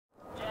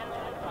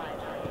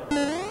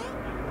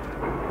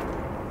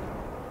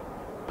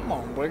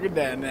Come on, break it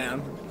down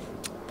now.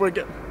 Break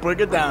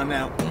it down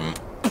now.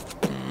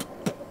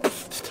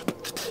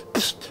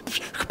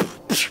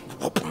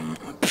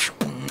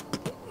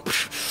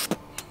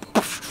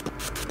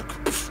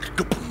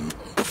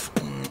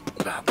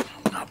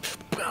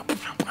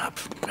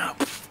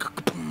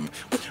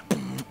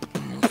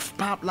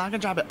 Pop like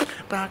and drop it.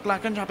 Pop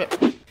like and drop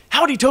it.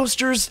 Howdy,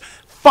 Toasters!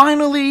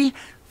 Finally,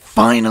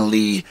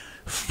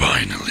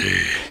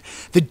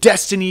 the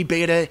Destiny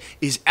beta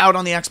is out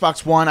on the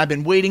Xbox One. I've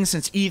been waiting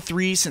since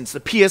E3, since the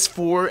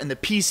PS4 and the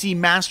PC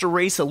Master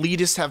Race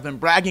elitists have been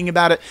bragging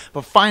about it.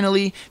 But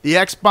finally, the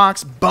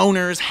Xbox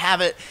boners have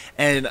it.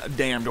 And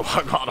damn, do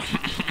I got them.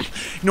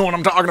 You know what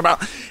I'm talking about.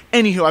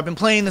 Anywho, I've been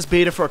playing this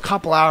beta for a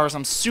couple hours.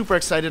 I'm super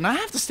excited. And I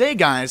have to say,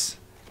 guys,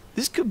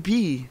 this could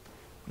be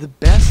the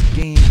best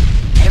game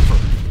ever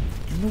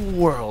in the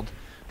world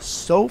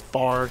so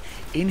far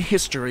in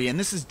history, and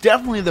this is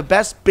definitely the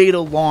best beta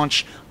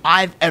launch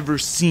I've ever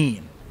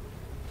seen.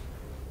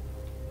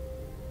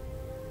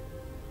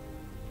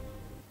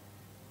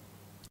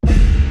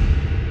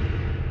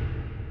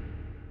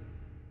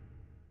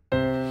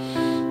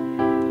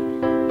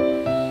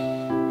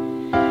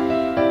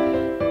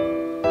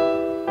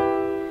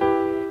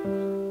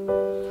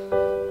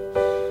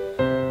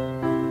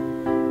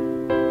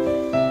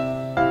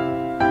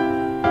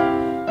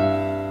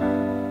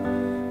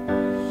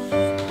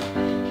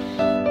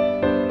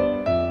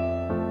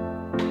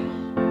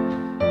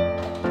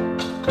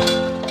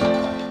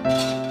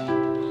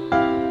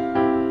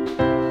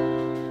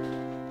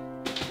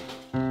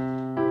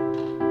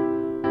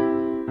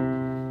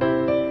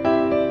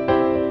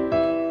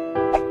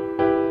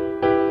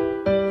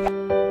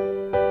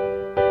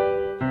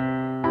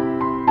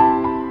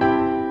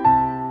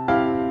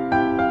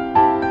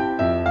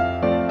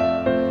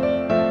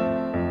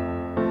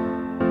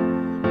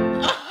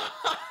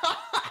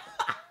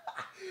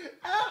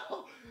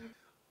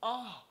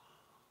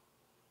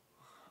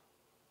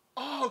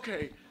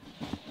 Okay.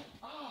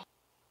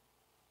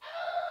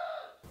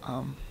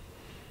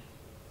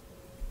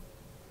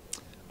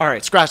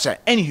 Alright, scratch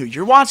that. Anywho,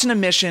 you're watching a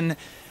mission.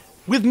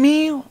 With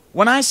me,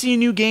 when I see a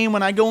new game,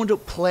 when I go into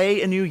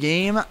play a new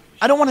game,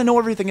 I don't want to know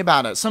everything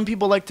about it. Some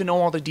people like to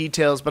know all the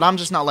details, but I'm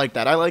just not like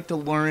that. I like to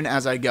learn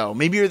as I go.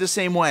 Maybe you're the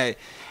same way.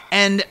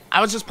 And I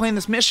was just playing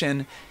this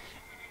mission,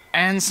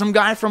 and some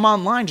guy from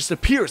online just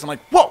appears. I'm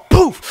like, whoa,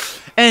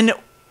 poof! And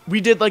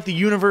we did like the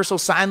universal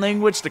sign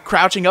language, the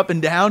crouching up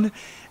and down,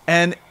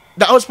 and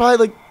that was probably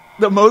like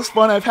the most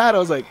fun I've had. I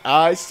was like,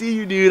 I see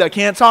you, dude. I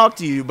can't talk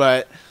to you,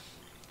 but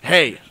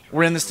hey,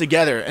 we're in this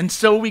together. And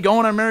so we go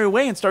on our merry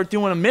way and start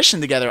doing a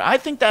mission together. I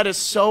think that is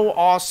so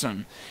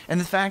awesome.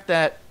 And the fact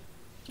that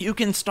you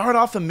can start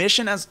off a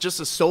mission as just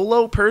a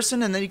solo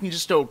person, and then you can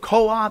just go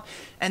co-op,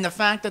 and the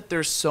fact that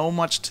there's so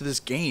much to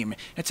this game.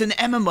 It's an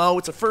MMO,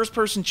 it's a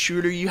first-person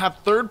shooter, you have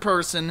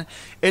third-person,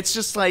 it's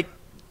just like,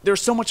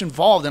 there's so much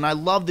involved, and I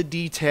love the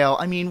detail.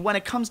 I mean, when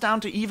it comes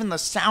down to even the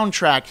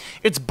soundtrack,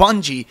 it's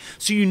Bungie,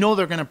 so you know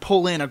they're going to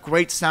pull in a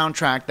great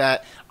soundtrack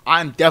that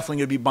I'm definitely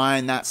going to be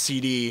buying that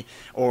CD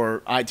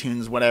or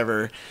iTunes,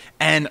 whatever,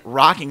 and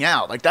rocking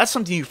out. Like, that's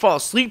something you fall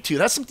asleep to.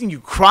 That's something you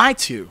cry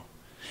to.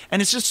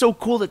 And it's just so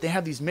cool that they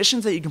have these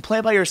missions that you can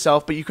play by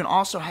yourself, but you can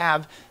also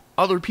have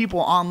other people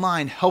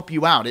online help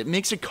you out. It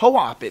makes it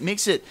co-op. It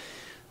makes it,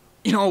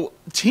 you know,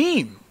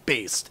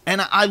 team-based.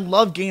 And I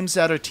love games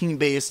that are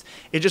team-based.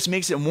 It just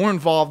makes it more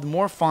involved,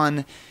 more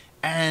fun.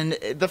 And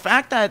the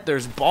fact that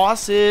there's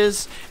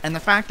bosses, and the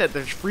fact that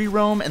there's free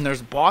roam, and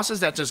there's bosses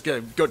that just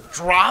get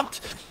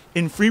dropped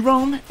in free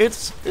roam,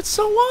 it's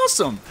so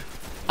awesome.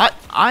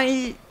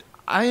 I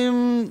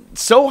am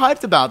so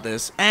hyped about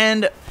this,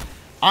 and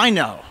I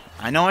know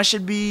I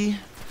should be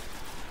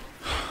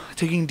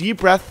taking deep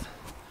breath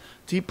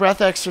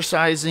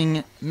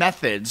exercising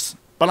methods,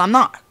 but I'm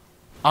not.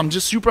 I'm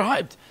just super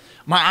hyped.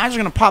 My eyes are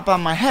going to pop out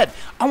of my head.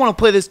 I want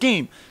to play this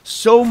game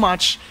so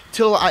much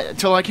till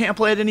I can't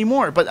play it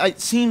anymore. But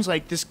it seems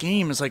like this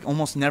game is like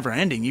almost never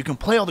ending. You can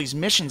play all these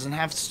missions and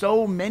have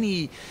so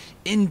many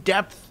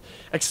in-depth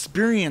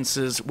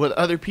experiences with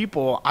other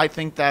people. I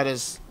think that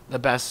is the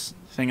best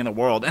thing in the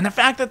world. And the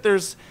fact that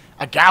there's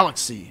a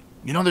galaxy,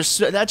 you know,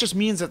 that just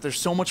means that there's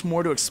so much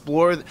more to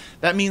explore.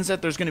 That means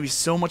that there's going to be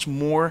so much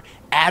more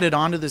added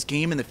onto this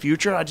game in the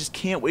future. I just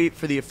can't wait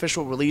for the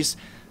official release.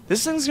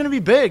 This thing's going to be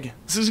big.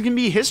 This is going to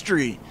be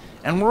history.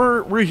 And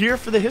we're here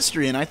for the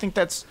history. And I think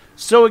that's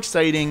so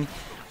exciting.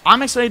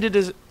 I'm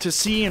excited to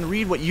see and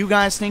read what you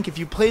guys think. If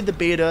you played the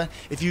beta,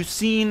 if you've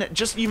seen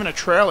just even a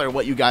trailer,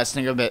 what you guys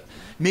think of it.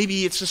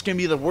 Maybe it's just going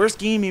to be the worst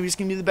game. Maybe it's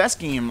going to be the best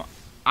game.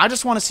 I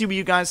just want to see what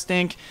you guys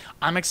think.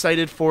 I'm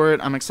excited for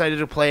it. I'm excited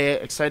to play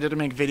it. Excited to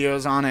make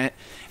videos on it.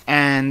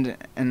 And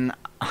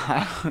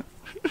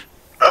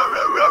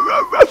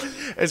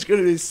it's going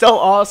to be so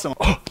awesome.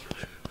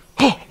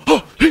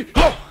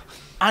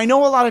 I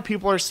know a lot of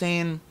people are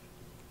saying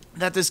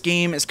that this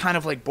game is kind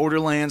of like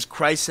Borderlands,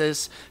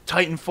 Crysis,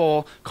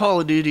 Titanfall,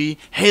 Call of Duty,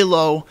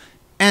 Halo,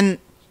 and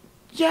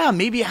yeah,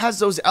 maybe it has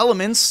those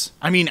elements.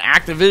 I mean,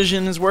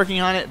 Activision is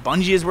working on it,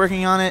 Bungie is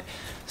working on it,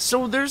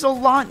 so there's a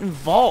lot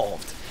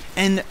involved.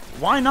 And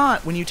why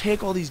not, when you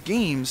take all these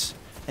games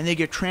and they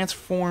get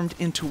transformed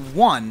into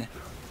one?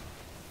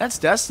 That's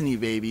Destiny,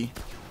 baby.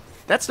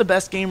 That's the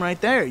best game right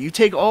there. You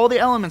take all the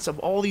elements of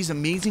all these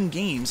amazing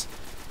games.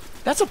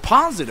 That's a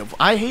positive.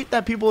 I hate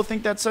that people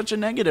think that's such a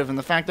negative, and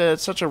the fact that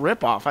it's such a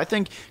ripoff. I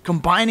think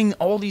combining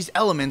all these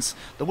elements,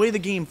 the way the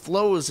game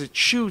flows, it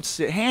shoots,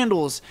 it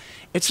handles,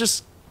 it's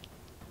just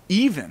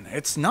even.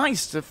 It's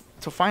nice to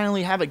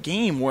finally have a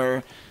game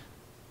where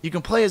you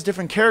can play as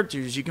different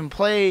characters, you can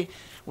play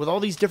with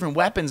all these different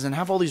weapons and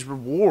have all these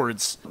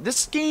rewards.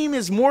 This game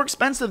is more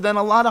expensive than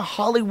a lot of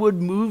Hollywood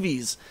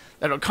movies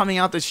that are coming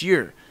out this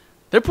year.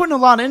 They're putting a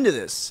lot into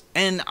this,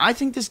 and I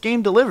think this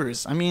game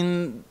delivers. I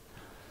mean,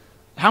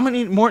 how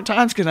many more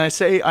times can I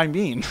say I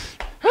mean?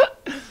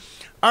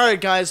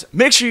 Alright guys,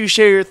 make sure you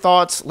share your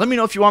thoughts. Let me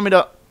know if you want me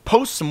to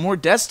post some more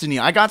Destiny.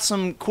 I got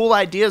some cool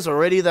ideas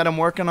already that I'm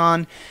working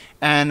on,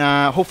 and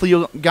hopefully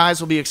you guys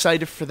will be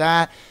excited for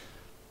that.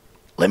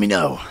 Let me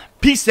know.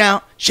 Peace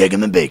out, shake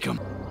 'em and bake 'em.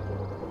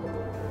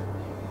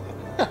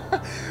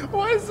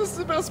 Why is this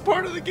the best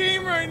part of the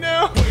game right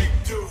now? Wake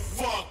the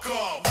fuck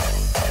up.